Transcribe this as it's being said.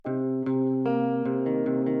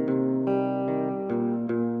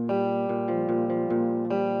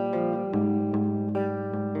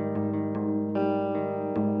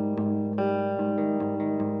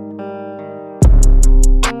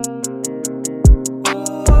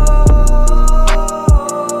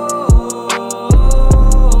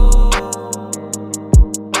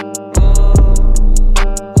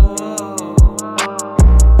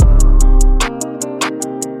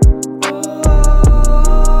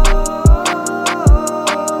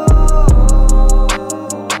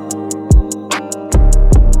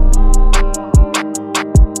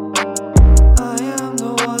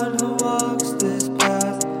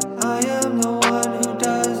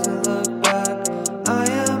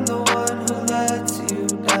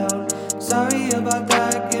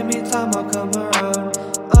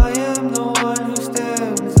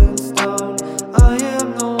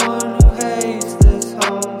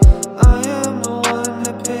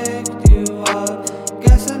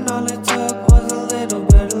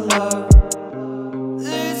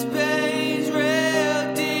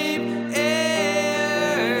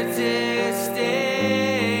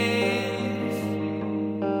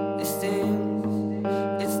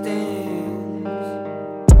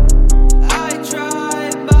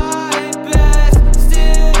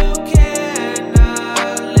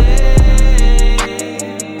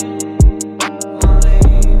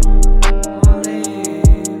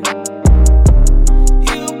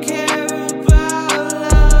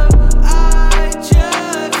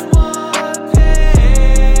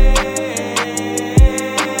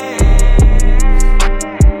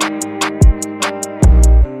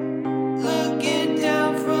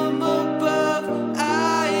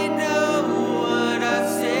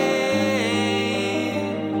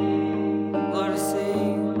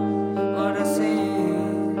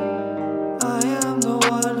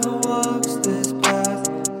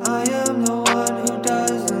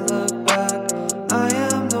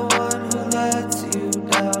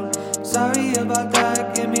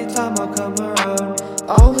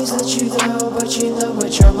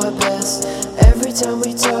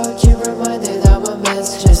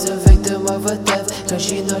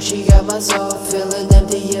she knows she got my soul. Feeling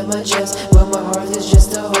empty in my chest, but my heart is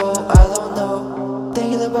just a hole. I don't know.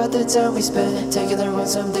 Thinking about the time we spent, taking her on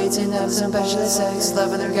some dates and having some passionate sex.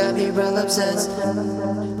 Loving her got me real obsessed.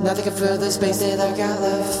 Nothing can fill the space that I got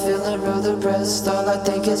left. Feeling real depressed, all I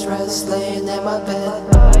think is rest, laying in my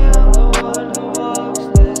bed.